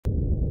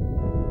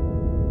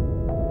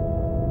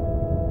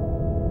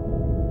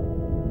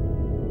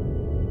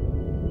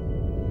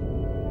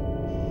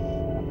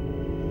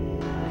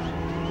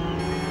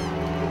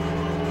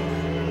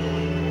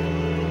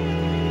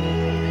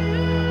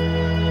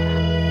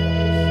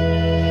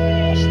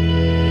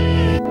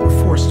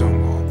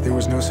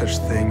such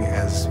thing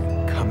as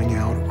coming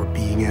out or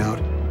being out.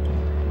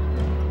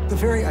 The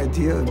very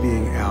idea of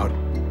being out,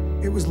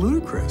 it was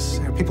ludicrous.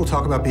 You know, people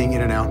talk about being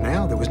in and out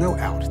now. There was no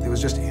out, there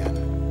was just in.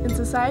 In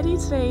society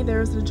today, there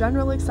is a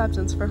general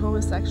acceptance for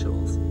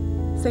homosexuals.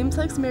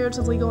 Same-sex marriage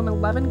is legal in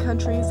 11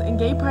 countries, and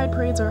gay pride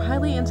parades are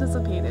highly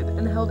anticipated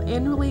and held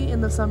annually in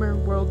the summer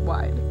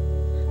worldwide.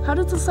 How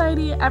did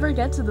society ever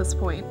get to this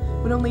point,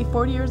 when only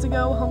 40 years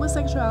ago,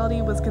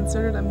 homosexuality was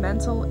considered a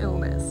mental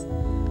illness?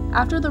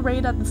 After the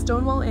raid at the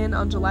Stonewall Inn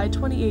on July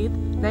 28,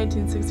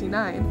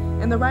 1969,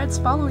 and the riots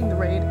following the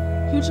raid,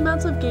 huge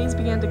amounts of gays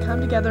began to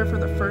come together for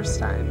the first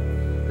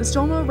time. The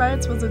Stonewall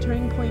Riots was a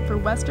turning point for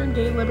Western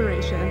gay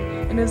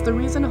liberation and is the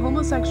reason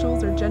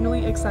homosexuals are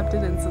generally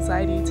accepted in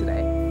society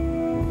today.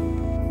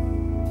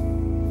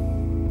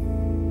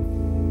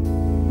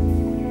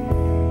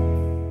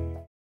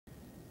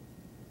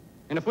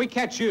 And if we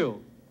catch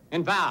you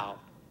in vow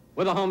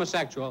with a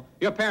homosexual,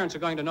 your parents are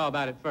going to know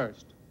about it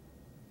first.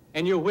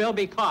 And you will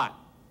be caught.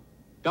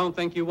 Don't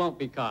think you won't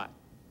be caught.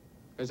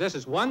 Because this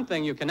is one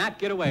thing you cannot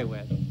get away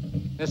with.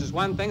 This is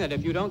one thing that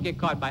if you don't get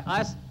caught by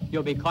us,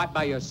 you'll be caught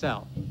by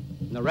yourself.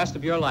 And the rest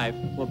of your life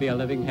will be a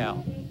living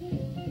hell.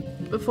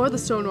 Before the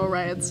Stonewall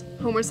Riots,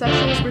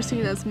 homosexuals were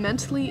seen as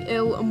mentally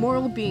ill,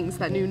 immoral beings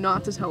that knew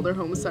not to tell their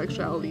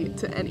homosexuality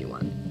to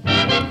anyone.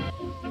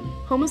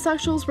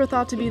 Homosexuals were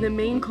thought to be the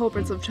main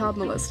culprits of child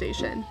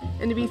molestation,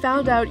 and to be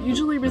found out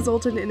usually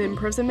resulted in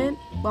imprisonment,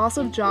 loss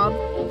of job,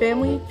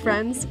 family,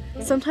 friends,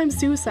 sometimes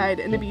suicide,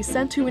 and to be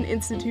sent to an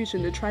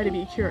institution to try to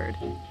be cured.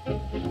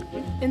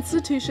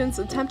 Institutions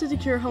attempted to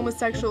cure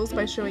homosexuals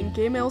by showing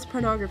gay males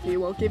pornography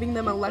while giving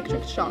them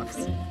electric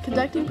shocks,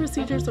 conducting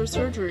procedures or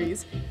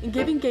surgeries, and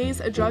giving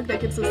gays a drug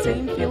that gives the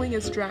same feeling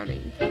as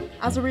drowning.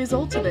 As a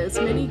result of this,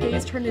 many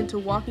gays turned into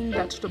walking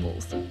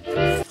vegetables.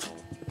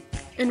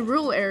 In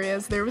rural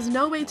areas, there was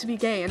no way to be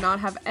gay and not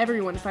have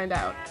everyone find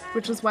out,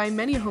 which is why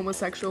many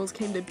homosexuals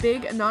came to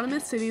big,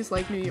 anonymous cities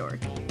like New York.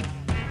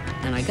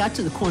 And I got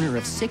to the corner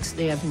of 6th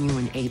Avenue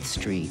and 8th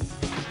Street,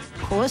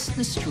 crossed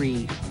the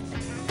street,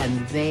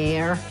 and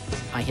there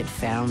I had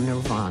found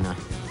nirvana.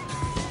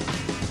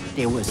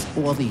 There was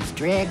all these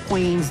drag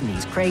queens and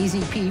these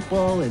crazy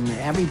people, and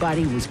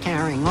everybody was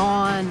carrying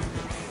on.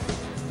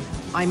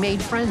 I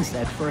made friends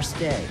that first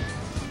day.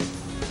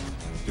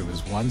 There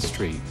was one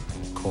street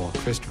called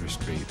Christopher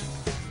Street,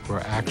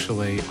 where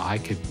actually I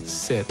could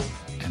sit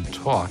and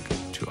talk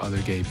to other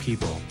gay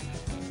people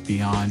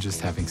beyond just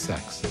having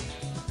sex.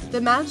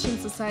 The Madison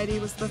Society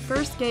was the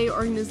first gay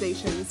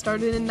organization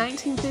started in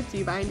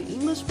 1950 by an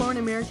English-born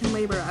American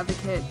labor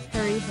advocate,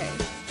 Harry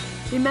Hay.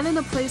 They met in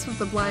a place with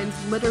the blinds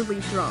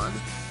literally drawn,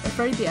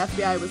 afraid the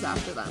FBI was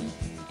after them.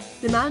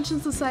 The Madison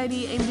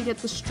Society aimed to get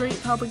the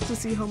straight public to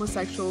see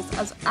homosexuals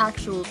as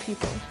actual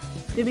people.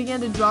 They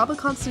began to draw up a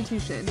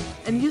constitution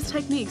and use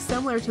techniques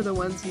similar to the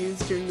ones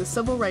used during the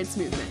Civil Rights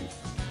Movement.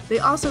 They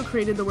also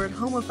created the word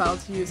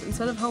homophile to use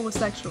instead of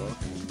homosexual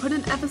to put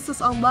an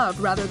emphasis on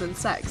love rather than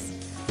sex,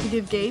 to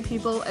give gay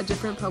people a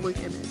different public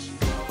image.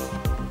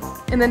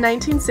 In the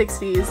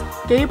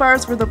 1960s, gay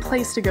bars were the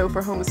place to go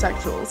for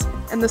homosexuals,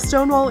 and the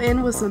Stonewall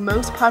Inn was the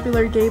most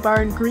popular gay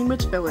bar in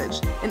Greenwich Village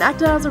and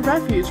acted as a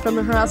refuge from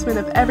the harassment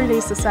of everyday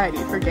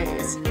society for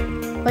gays.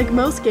 Like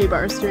most gay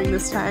bars during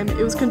this time,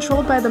 it was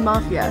controlled by the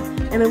mafia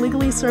and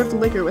illegally served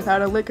liquor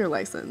without a liquor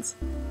license.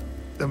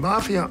 The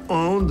mafia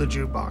owned the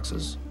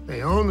jukeboxes,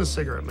 they owned the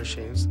cigarette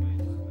machines,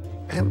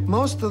 and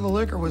most of the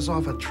liquor was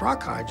off a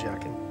truck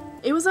hijacking.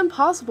 It was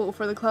impossible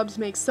for the club to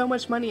make so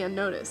much money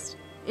unnoticed,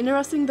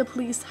 interesting the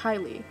police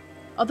highly.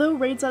 Although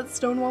raids at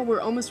Stonewall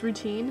were almost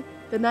routine,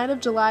 the night of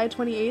July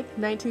 28,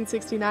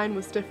 1969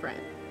 was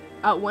different.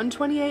 At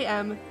 1:20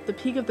 a.m., the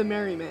peak of the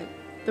merriment,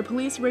 the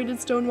police raided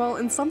Stonewall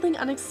and something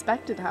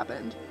unexpected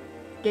happened.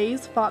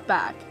 Gays fought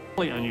back.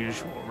 Really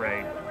unusual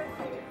raid.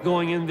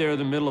 Going in there in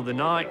the middle of the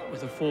night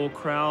with a full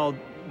crowd,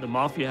 the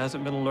mafia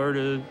hasn't been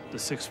alerted, the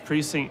 6th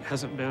precinct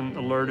hasn't been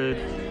alerted.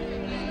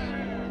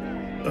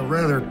 A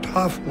rather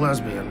tough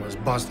lesbian was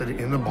busted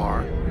in the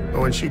bar,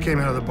 but when she came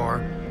out of the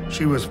bar,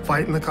 she was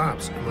fighting the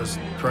cops and was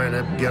trying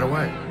to get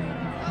away.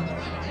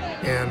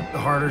 And the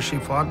harder she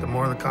fought, the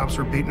more the cops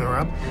were beating her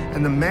up,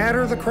 and the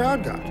madder the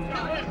crowd got.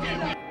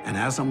 And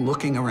as I'm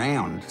looking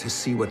around to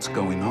see what's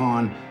going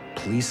on,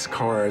 police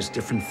cars,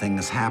 different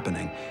things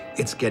happening,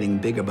 it's getting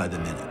bigger by the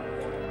minute.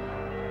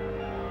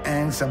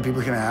 And some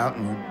people come out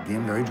and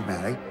being very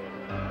dramatic,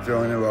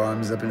 throwing their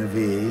arms up in a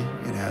V, you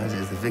know,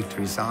 as the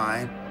victory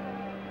sign.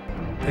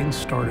 Things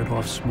started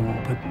off small,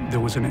 but there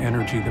was an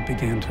energy that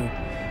began to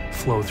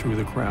flow through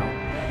the crowd.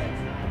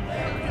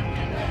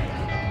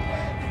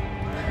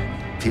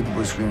 People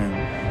were screaming,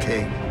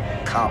 pig,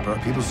 copper.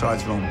 People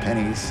started throwing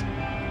pennies.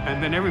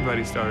 And then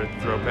everybody started to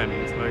throw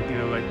pennies, like, you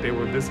know, like they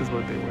were, this is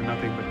what they were,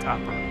 nothing but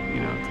copper,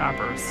 you know,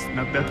 coppers.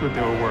 That's what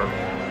they were worth.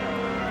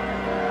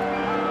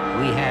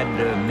 We had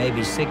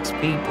maybe 6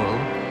 people,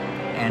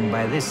 and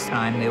by this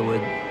time there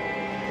were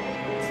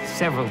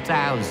several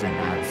thousand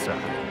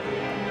outside.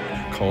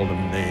 Called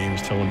them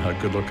names, telling them how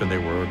good looking they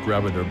were,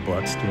 grabbing their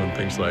butts, doing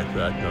things like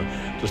that, you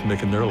know, just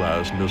making their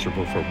lives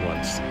miserable for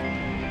once.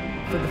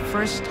 for the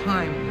first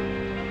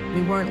time,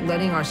 we weren't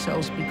letting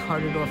ourselves be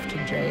carted off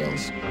to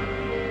jails.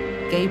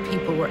 Gay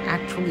people were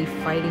actually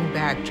fighting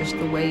back just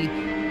the way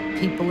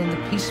people in the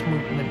peace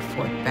movement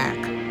fought back.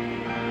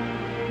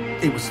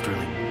 It was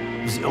thrilling.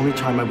 It was the only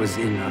time I was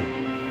in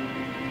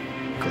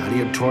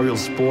gladiatorial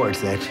sport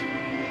that,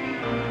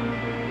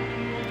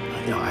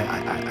 you know,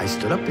 I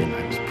stood up in.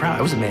 I was proud.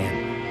 I was a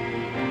man.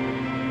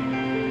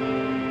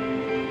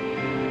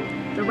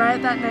 The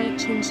riot that night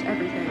changed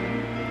everything.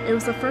 It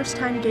was the first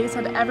time gays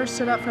had ever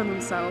stood up for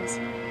themselves.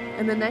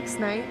 And the next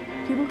night,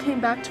 people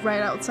came back to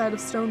riot outside of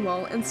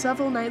Stonewall, and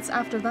several nights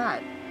after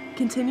that,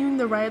 continuing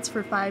the riots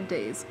for 5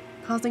 days,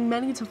 causing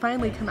many to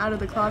finally come out of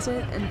the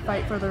closet and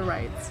fight for their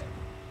rights.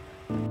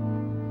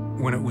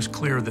 When it was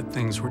clear that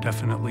things were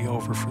definitely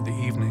over for the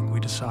evening, we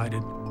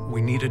decided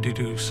we needed to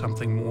do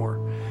something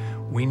more.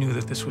 We knew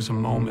that this was a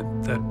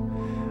moment that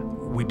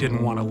we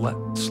didn't want to let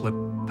slip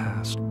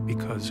past,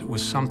 because it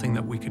was something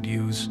that we could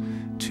use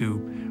to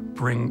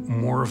bring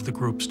more of the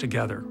groups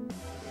together.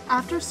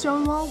 After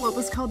Stonewall, what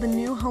was called the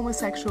New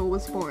Homosexual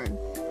was born.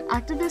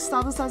 Activists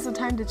saw this as a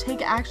time to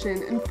take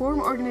action and form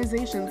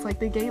organizations like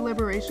the Gay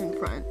Liberation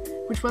Front,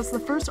 which was the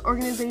first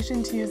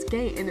organization to use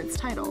gay in its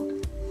title.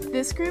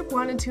 This group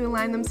wanted to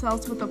align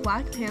themselves with the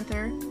Black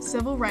Panther,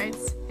 civil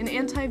rights, and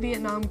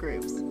anti-Vietnam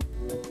groups.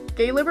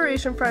 Gay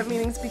Liberation Front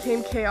meetings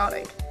became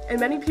chaotic, and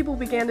many people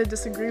began to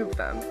disagree with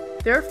them.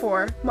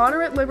 Therefore,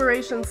 Moderate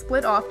Liberation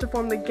split off to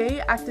form the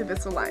Gay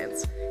Activists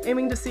Alliance,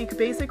 aiming to seek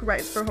basic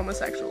rights for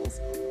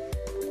homosexuals.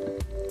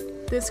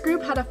 This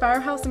group had a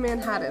firehouse in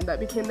Manhattan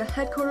that became the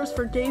headquarters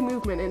for gay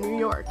movement in New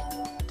York.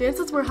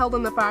 Dances were held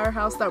in the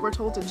firehouse that were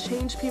told to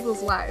change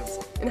people's lives,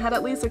 and had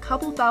at least a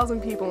couple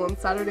thousand people on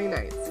Saturday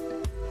nights.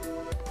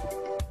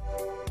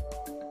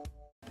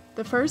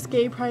 The first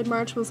Gay Pride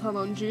March was held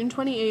on June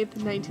 28,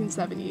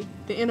 1970,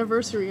 the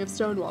anniversary of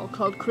Stonewall,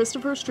 called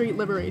Christopher Street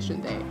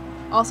Liberation Day,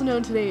 also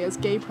known today as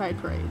Gay Pride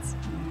Parades.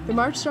 The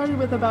march started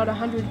with about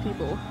 100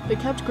 people, but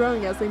kept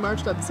growing as they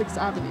marched up 6th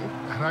Avenue.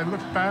 And I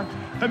looked back,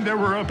 and there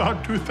were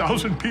about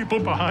 2,000 people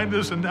behind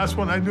us, and that's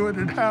when I knew it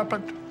had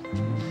happened.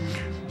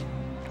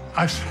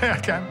 I say I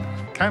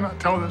cannot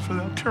tell this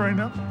without tearing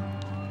up.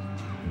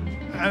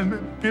 And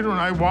Peter and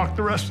I walked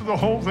the rest of the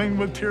whole thing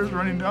with tears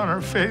running down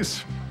our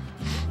face.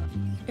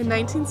 In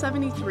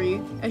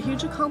 1973, a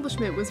huge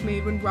accomplishment was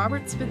made when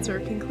Robert Spitzer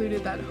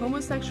concluded that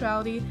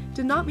homosexuality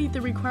did not meet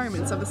the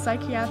requirements of a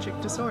psychiatric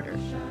disorder.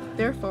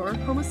 Therefore,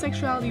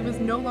 homosexuality was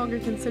no longer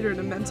considered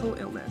a mental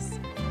illness.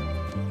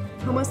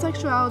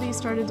 Homosexuality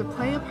started to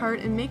play a part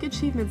and make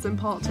achievements in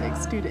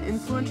politics due to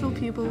influential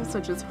people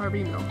such as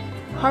Harvey Milk.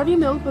 Harvey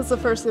Milk was the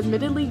first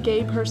admittedly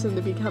gay person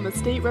to become a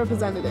state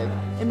representative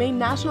and made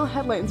national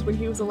headlines when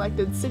he was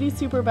elected city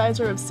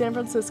supervisor of San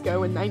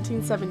Francisco in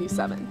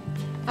 1977.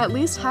 At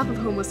least half of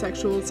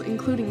homosexuals,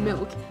 including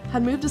Milk,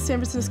 had moved to San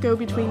Francisco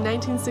between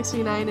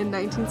 1969 and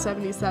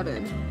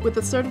 1977, with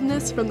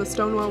assertiveness from the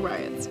Stonewall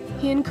Riots.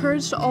 He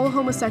encouraged all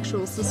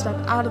homosexuals to step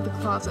out of the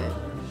closet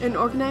and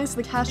organized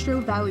the Castro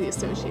Valley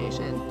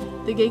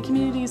Association, the gay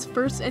community's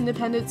first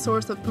independent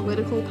source of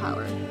political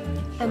power.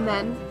 And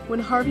then, when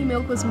Harvey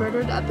Milk was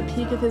murdered at the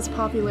peak of his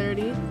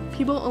popularity,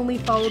 people only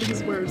followed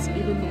his words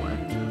even more.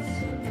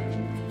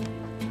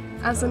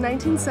 As the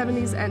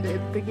 1970s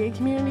ended, the gay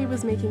community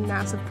was making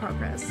massive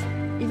progress,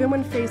 even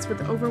when faced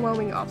with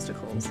overwhelming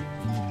obstacles.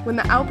 When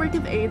the outbreak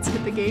of AIDS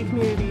hit the gay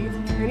community,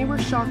 many were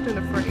shocked and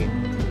afraid,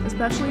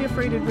 especially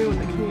afraid it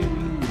ruined the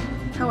community.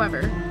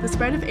 However, the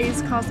spread of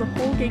AIDS caused the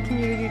whole gay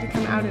community to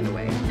come out in a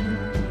way.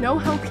 No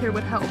healthcare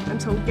would help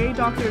until gay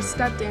doctors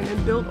stepped in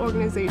and built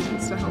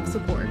organizations to help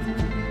support.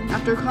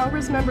 After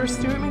Congress member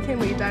Stuart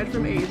McKinley died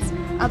from AIDS,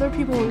 other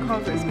people in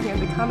Congress began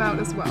to come out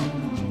as well.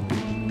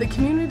 The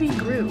community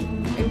grew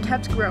and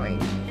kept growing.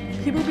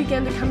 People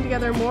began to come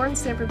together more in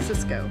San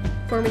Francisco,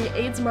 forming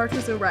AIDS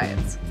marches and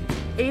riots.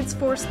 AIDS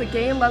forced the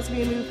gay and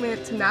lesbian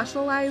movement to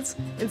nationalize,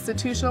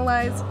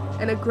 institutionalize,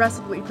 and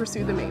aggressively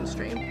pursue the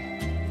mainstream.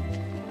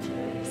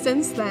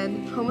 Since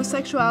then,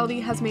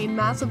 homosexuality has made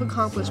massive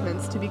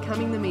accomplishments to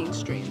becoming the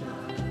mainstream.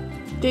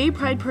 Gay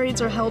pride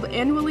parades are held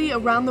annually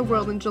around the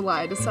world in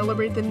July to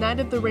celebrate the night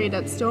of the raid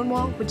at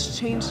Stonewall, which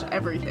changed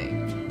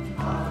everything.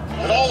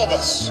 And all of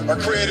us are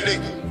created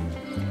equal.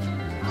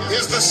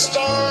 Is the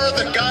star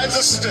that guides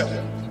us still,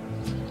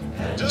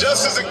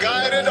 just as it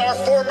guided our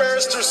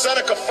forebears through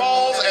Seneca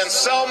Falls and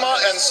Selma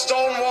and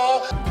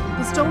Stonewall.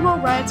 The Stonewall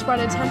Riots brought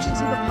attention to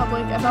the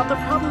public about the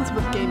problems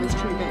with gay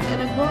mistreatment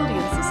and equality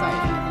in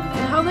society,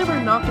 and how they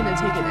were not going to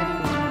take it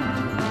anymore.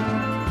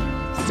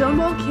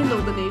 Stonewall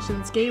kindled the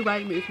nation's gay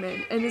right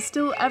movement and is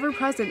still ever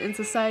present in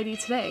society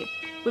today.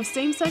 With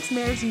same-sex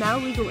marriage now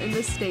legal in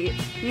this state,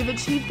 we have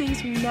achieved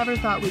things we never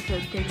thought we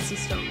could thanks to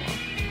Stonewall.